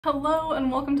Hello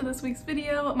and welcome to this week's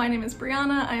video. My name is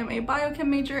Brianna. I am a biochem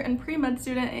major and pre-med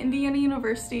student at Indiana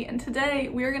University, and today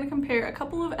we are going to compare a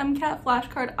couple of MCAT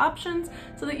flashcard options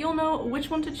so that you'll know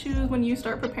which one to choose when you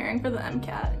start preparing for the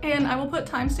MCAT. And I will put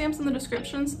timestamps in the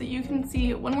description so that you can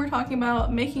see when we're talking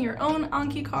about making your own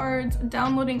Anki cards,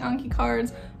 downloading Anki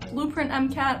cards, Blueprint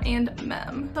MCAT, and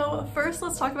Memm. So first,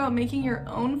 let's talk about making your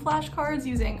own flashcards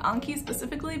using Anki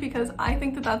specifically, because I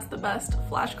think that that's the best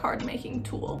flashcard making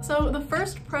tool. So the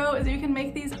first pro is that you can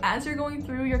make these as you're going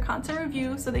through your content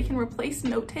review, so they can replace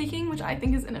note-taking, which I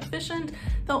think is inefficient.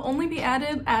 They'll only be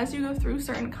added as you go through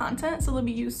certain content, so they'll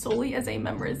be used solely as a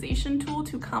memorization tool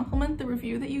to complement the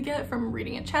review that you get from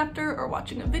reading a chapter or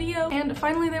watching a video. And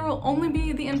finally, they will only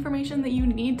be the information that you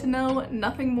need to know,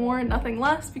 nothing more, nothing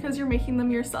less, because you're making them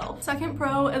yourself. Second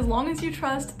pro, as long as you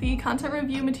trust the content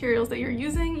review materials that you're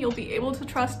using, you'll be able to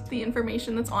trust the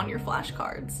information that's on your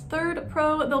flashcards. Third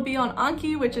pro, they'll be on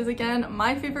Anki, which is again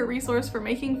my favorite resource for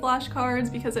making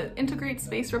flashcards because it integrates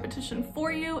spaced repetition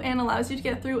for you and allows you to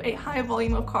get through a high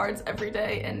volume of cards every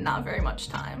day in not very much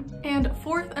time. And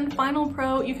fourth and final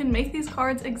pro, you can make these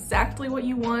cards exactly what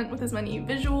you want with as many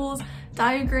visuals,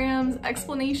 diagrams,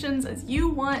 explanations as you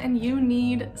want and you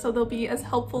need, so they'll be as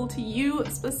helpful to you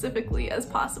specifically as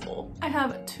possible. I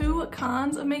have two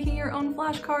cons of making your own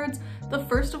flashcards. The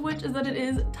first of which is that it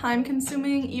is time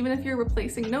consuming. Even if you're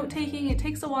replacing note-taking, it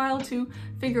takes a while to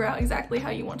figure out exactly how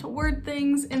you want to word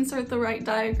things, insert the right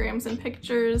diagrams and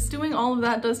pictures. Doing all of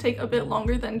that does take a bit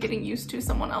longer than getting used to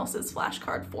someone else's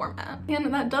flashcard format.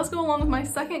 And that does go along with my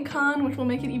second con, which will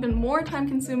make it even more time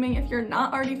consuming if you're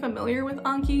not already familiar with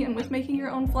Anki and with making your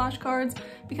own flashcards,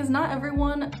 because not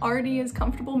everyone already is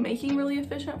comfortable making really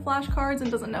efficient flashcards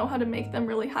and doesn't know how to make them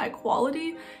really high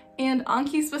quality. And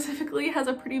Anki specifically has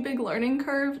a pretty big learning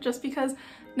curve, just because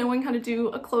knowing how to do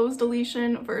a close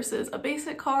deletion versus a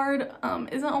basic card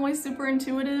isn't always super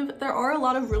intuitive. There are a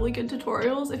lot of really good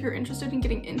tutorials. If you're interested in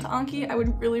getting into Anki, I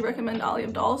would really recommend Ali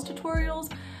Abdal's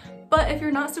tutorials. But if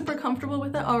you're not super comfortable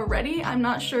with it already, I'm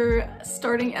not sure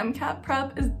starting MCAT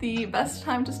prep is the best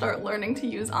time to start learning to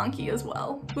use Anki as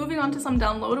well. Moving on to some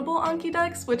downloadable Anki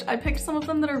decks, which I picked some of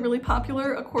them that are really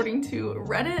popular according to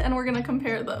Reddit, and we're gonna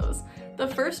compare those. The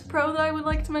first pro that I would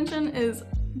like to mention is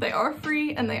they are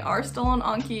free and they are still on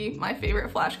Anki, my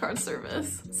favorite flashcard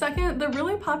service. Second, the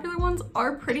really popular ones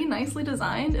are pretty nicely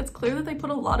designed. It's clear that they put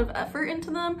a lot of effort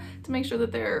into them to make sure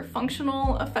that they're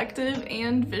functional, effective,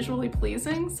 and visually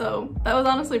pleasing, so that was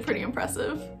honestly pretty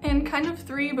impressive. And kind of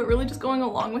three, but really just going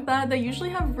along with that, they usually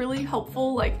have really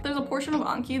helpful, like there's a portion of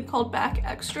Anki called Back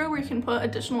Extra where you can put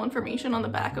additional information on the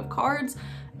back of cards.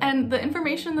 And the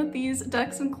information that these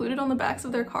decks included on the backs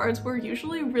of their cards were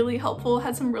usually really helpful,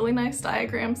 had some really nice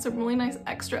diagrams, some really nice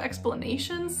extra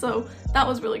explanations, so that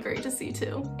was really great to see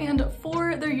too. And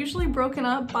four, they're usually broken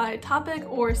up by topic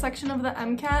or section of the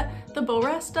MCAT. The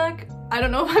BORAS deck, I don't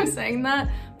know if I'm saying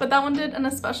that, but that one did an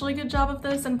especially good job of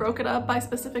this and broke it up by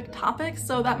specific topics,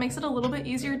 so that makes it a little bit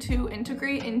easier to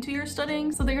integrate into your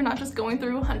studying so that you're not just going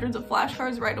through hundreds of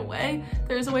flashcards right away.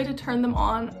 There's a way to turn them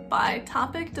on by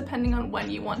topic depending on when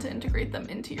you want to integrate them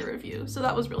into your review, so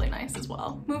that was really nice as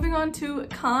well. Moving on to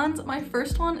cons, my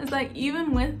first one is that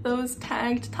even with those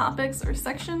tagged topics or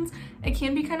sections, it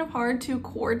can be kind of hard to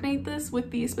coordinate this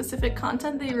with the specific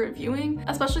content that you're reviewing,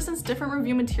 especially since different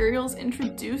review materials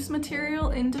introduce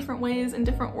material in different ways, in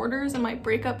different orders, and might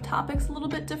break up topics a little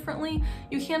bit differently.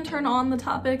 You can turn on the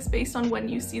topics based on when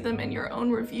you see them in your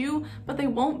own review, but they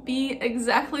won't be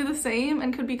exactly the same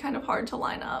and could be kind of hard to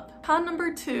line up. Con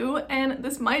number two, and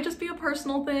this might just be a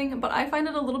personal thing, but I find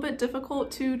it a little bit difficult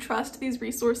to trust these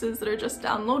resources that are just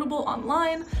downloadable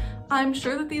online. I'm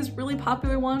sure that these really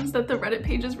popular ones that the Reddit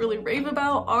pages really rave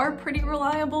about are pretty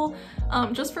reliable.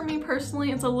 Just for me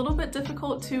personally, it's a little bit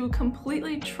difficult to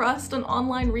completely trust an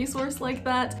online resource like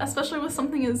that, especially with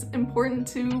something as important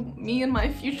to me and my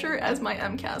future as my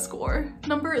MCAT score.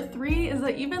 Number three is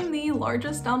that even the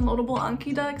largest downloadable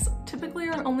Anki decks typically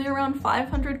are only around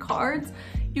 500 cards.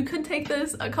 You could take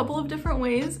this a couple of different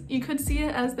ways. You could see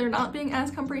it as they're not being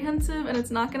as comprehensive and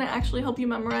it's not going to actually help you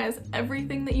memorize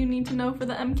everything that you need to know for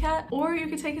the MCAT, or you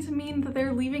could take it to mean that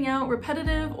they're leaving out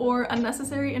repetitive or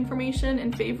unnecessary information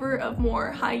in favor of more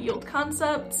high-yield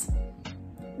concepts.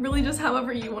 Really just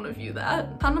however you want to view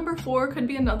that. Con number four could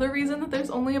be another reason that there's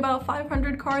only about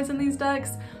 500 cards in these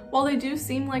decks. While they do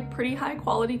seem like pretty high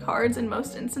quality cards in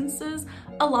most instances,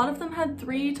 a lot of them had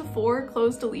 3 to 4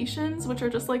 closed deletions, which are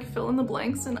just like fill in the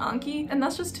blanks in Anki, and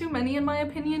that's just too many in my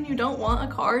opinion. You don't want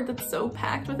a card that's so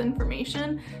packed with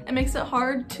information. It makes it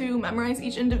hard to memorize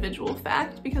each individual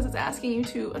fact because it's asking you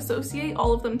to associate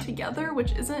all of them together,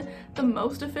 which isn't the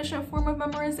most efficient form of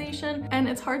memorization, and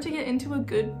it's hard to get into a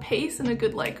good pace and a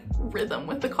good like rhythm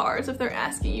with the cards if they're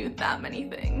asking you that many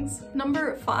things.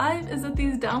 Number 5 is that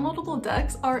these downloadable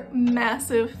decks are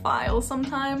massive files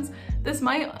sometimes. This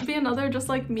might be another just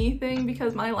like me thing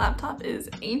because my laptop is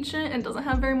ancient and doesn't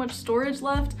have very much storage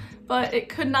left, but it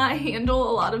could not handle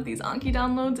a lot of these Anki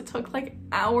downloads. It took like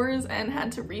hours and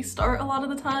had to restart a lot of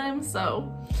the time,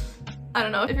 so I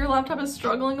don't know, if your laptop is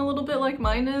struggling a little bit like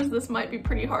mine is, this might be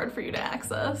pretty hard for you to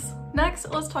access. Next,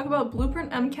 let's talk about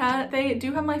Blueprint MCAT. They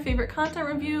do have my favorite content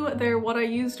review. They're what I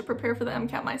use to prepare for the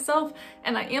MCAT myself,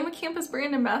 and I am a campus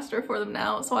brand ambassador for them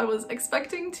now, so I was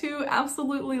expecting to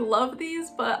absolutely love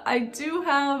these, but I do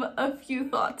have a few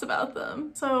thoughts about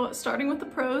them. So starting with the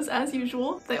pros, as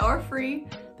usual, they are free.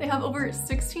 They have over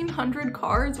 1,600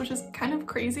 cards, which is kind of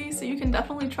crazy, so you can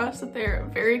definitely trust that they're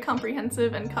very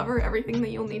comprehensive and cover everything that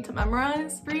you'll need to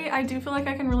memorize. 3, I do feel like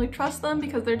I can really trust them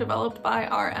because they're developed by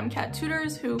our MCAT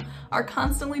tutors who are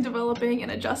constantly developing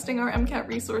and adjusting our MCAT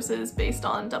resources based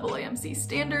on AAMC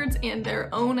standards and their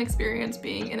own experience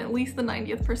being in at least the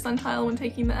 90th percentile when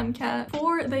taking the MCAT.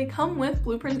 4, they come with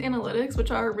Blueprint analytics, which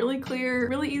are really clear,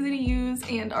 really easy to use,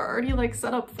 and are already like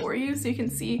set up for you so you can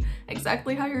see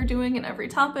exactly how you're doing in every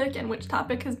topic and which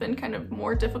topic has been kind of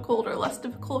more difficult or less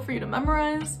difficult for you to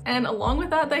memorize. And along with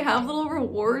that, they have little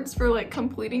rewards for like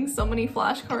completing so many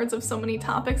flashcards of so many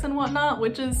topics and whatnot,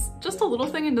 which is just a little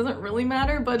thing and doesn't really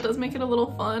matter, but does make it a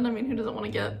little fun. I mean, who doesn't want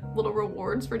to get little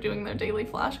rewards for doing their daily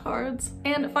flashcards?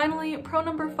 And finally, pro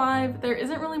number 5, there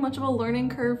isn't really much of a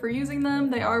learning curve for using them.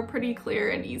 They are pretty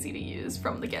clear and easy to use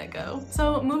from the get-go.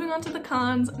 So moving on to the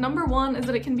cons, number 1 is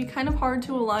that it can be kind of hard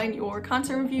to align your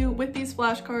content review with these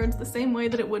flashcards the same way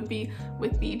that it would be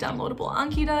with the downloadable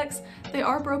Anki decks. They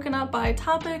are broken up by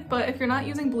topic, but if you're not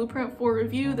using Blueprint for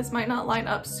review, this might not line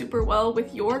up super well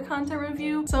with your content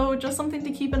review. So just something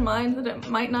to keep in mind that it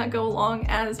might not go along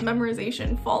as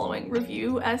memorization following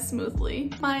review as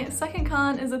smoothly. My second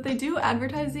con is that they do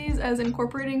advertise these as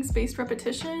incorporating spaced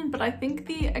repetition, but I think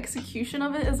the execution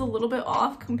of it is a little bit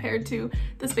off compared to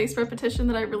the spaced repetition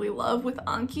that I really love with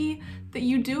Anki. That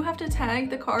you do have to tag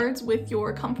the cards with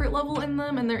your comfort level in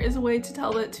them, and there is a way to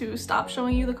tell it to stop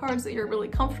showing you the cards that you're really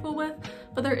comfortable with,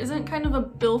 but there isn't kind of a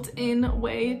built-in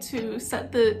way to set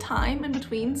the time in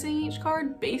between seeing each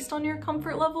card based on your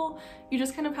comfort level. You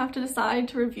just kind of have to decide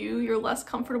to review your less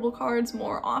comfortable cards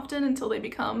more often until they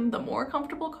become the more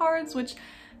comfortable cards, which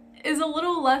is a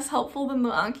little less helpful than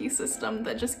the Anki system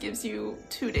that just gives you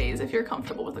 2 days if you're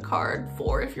comfortable with the card,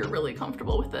 4 if you're really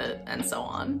comfortable with it, and so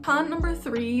on. Con number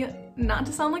 3, not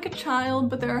to sound like a child,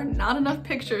 but there are not enough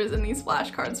pictures in these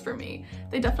flashcards for me.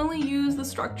 They definitely use the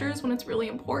structures when it's really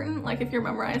important, like if you're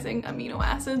memorizing amino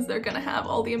acids, they're gonna have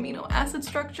all the amino acid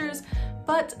structures,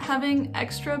 but having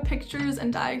extra pictures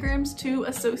and diagrams to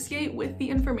associate with the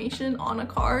information on a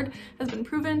card has been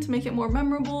proven to make it more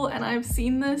memorable, and I've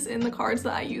seen this in the cards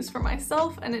that I use for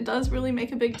myself, and it does really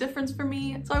make a big difference for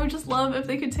me. So I would just love if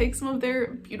they could take some of their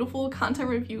beautiful content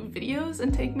review videos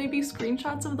and take maybe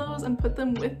screenshots of those and put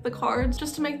them with the cards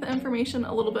just to make the information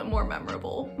a little bit more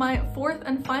memorable. My fourth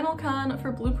and final con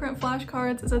for Blueprint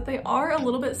flashcards is that they are a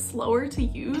little bit slower to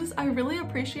use. I really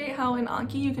appreciate how in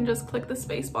Anki you can just click the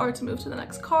spacebar to move to the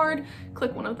next card,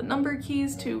 click one of the number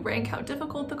keys to rank how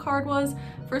difficult the card was,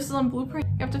 versus on Blueprint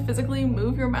you have to physically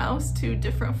move your mouse to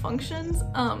different functions.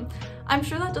 I'm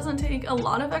sure that doesn't take a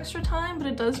lot of extra time, but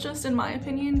it does just, in my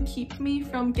opinion, keep me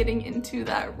from getting into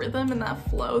that rhythm and that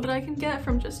flow that I can get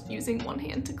from just using one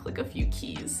hand to click a few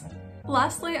keys.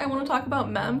 Lastly, I want to talk about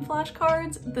Memm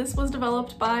flashcards. This was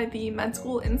developed by the Med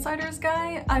School Insiders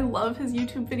guy. I love his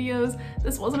YouTube videos.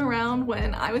 This wasn't around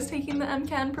when I was taking the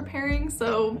MCAT and preparing,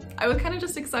 so I was kind of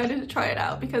just excited to try it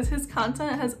out because his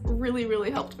content has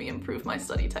really helped me improve my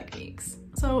study techniques.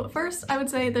 So first, I would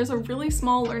say there's a really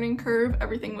small learning curve.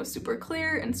 Everything was super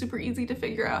clear and super easy to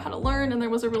figure out how to learn, and there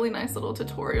was a really nice little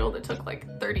tutorial that took like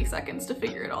 30 seconds to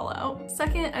figure it all out.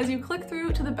 Second, as you click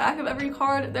through to the back of every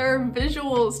card, there are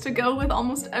visuals to go with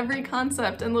almost every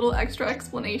concept and little extra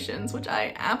explanations, which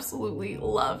I absolutely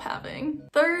love having.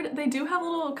 Third, they do have a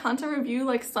little content review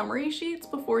like summary sheets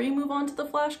before you move on to the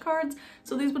flashcards,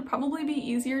 so these would probably be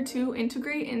easier to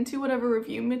integrate into whatever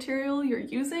review material you're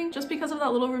using just because of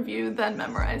that little review than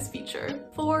memorize feature.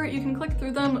 4, you can click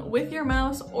through them with your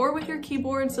mouse or with your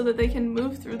keyboard so that they can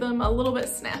move through them a little bit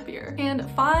snappier. And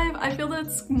 5, I feel that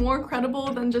it's more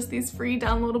credible than just these free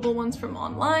downloadable ones from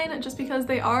online, just because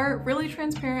they are really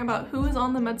transparent about who is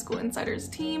on the Med School Insiders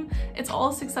team. It's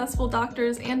all successful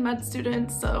doctors and med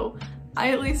students, so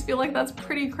I at least feel like that's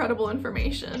pretty credible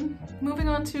information. Moving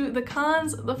on to the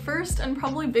cons, the first and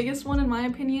probably biggest one in my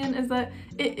opinion is that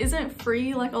it isn't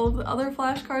free like all of the other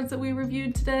flashcards that we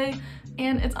reviewed today,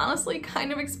 and it's honestly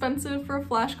kind of expensive for a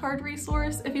flashcard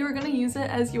resource. If you were going to use it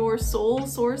as your sole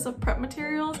source of prep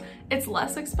materials, it's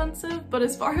less expensive, but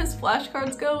as far as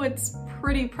flashcards go, it's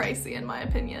pretty pricey in my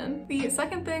opinion. The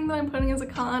second thing that I'm putting as a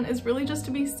con is really just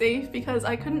to be safe, because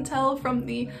I couldn't tell from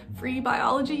the free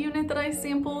biology unit that I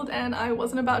sampled, and I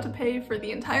wasn't about to pay for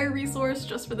the entire resource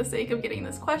just for the sake of getting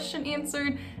this question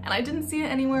answered, and I didn't see it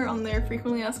anywhere on their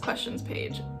frequently asked questions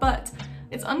page. But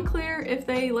it's unclear if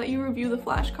they let you review the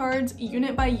flashcards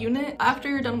unit by unit after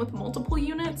you're done with multiple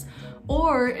units,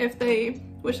 or if they,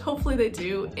 which hopefully they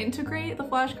do, integrate the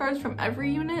flashcards from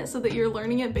every unit so that you're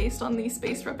learning it based on the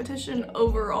spaced repetition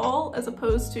overall as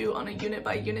opposed to on a unit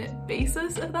by unit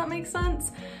basis, if that makes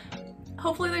sense.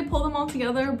 Hopefully they pull them all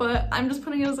together, but I'm just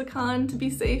putting it as a con to be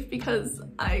safe because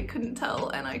I couldn't tell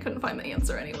and I couldn't find the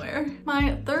answer anywhere.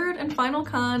 My third and final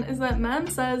con is that Memm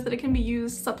says that it can be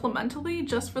used supplementally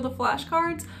just for the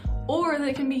flashcards, or that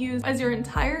it can be used as your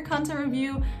entire content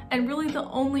review and really the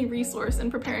only resource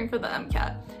in preparing for the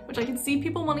MCAT, which I can see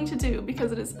people wanting to do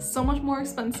because it is so much more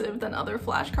expensive than other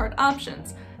flashcard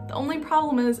options. The only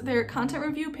problem is their content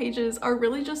review pages are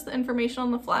really just the information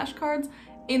on the flashcards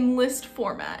in list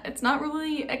format. It's not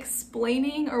really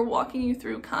explaining or walking you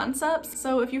through concepts,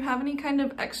 so if you have any kind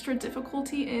of extra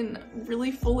difficulty in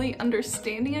really fully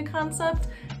understanding a concept,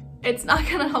 it's not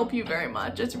gonna help you very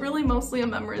much. It's really mostly a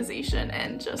memorization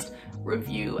and just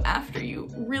review after you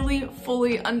really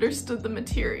fully understood the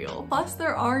material. Plus,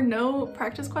 there are no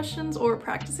practice questions or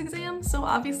practice exams, so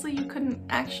obviously you couldn't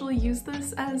actually use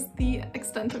this as the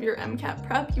extent of your MCAT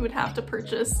prep. You would have to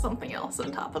purchase something else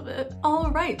on top of it.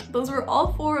 All right, those were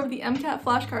all 4 of the MCAT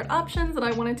flashcard options that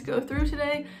I wanted to go through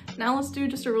today. Now let's do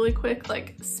just a really quick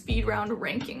speed round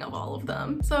ranking of all of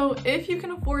them. So if you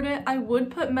can afford it, I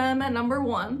would put Memm at number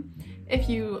 1. If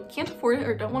you can't afford it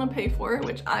or don't want to pay for it,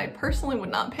 which I personally would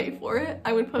not pay for it,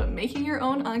 I would put making your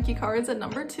own Anki cards at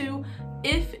number 2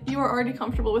 if you are already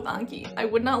comfortable with Anki. I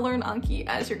would not learn Anki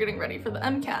as you're getting ready for the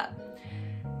MCAT.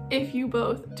 If you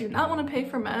both do not want to pay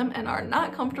for Memm and are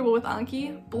not comfortable with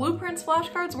Anki, Blueprint's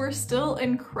flashcards were still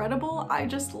incredible. I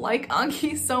just like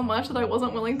Anki so much that I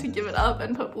wasn't willing to give it up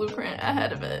and put Blueprint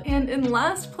ahead of it. And in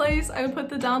last place, I would put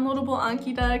the downloadable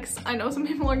Anki decks. I know some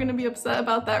people are going to be upset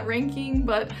about that ranking,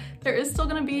 but there is still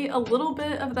going to be a little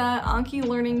bit of that Anki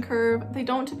learning curve. They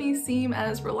don't to me seem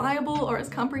as reliable or as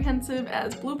comprehensive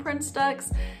as Blueprint's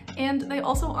decks, and they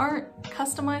also aren't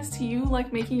customized to you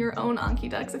like making your own Anki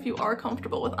decks if you are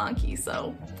comfortable with Anki,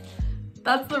 so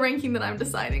that's the ranking that I'm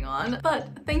deciding on.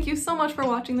 But thank you so much for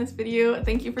watching this video.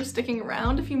 Thank you for sticking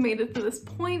around if you made it to this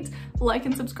point. Like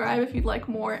and subscribe if you'd like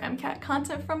more MCAT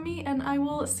content from me, and I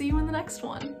will see you in the next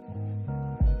one.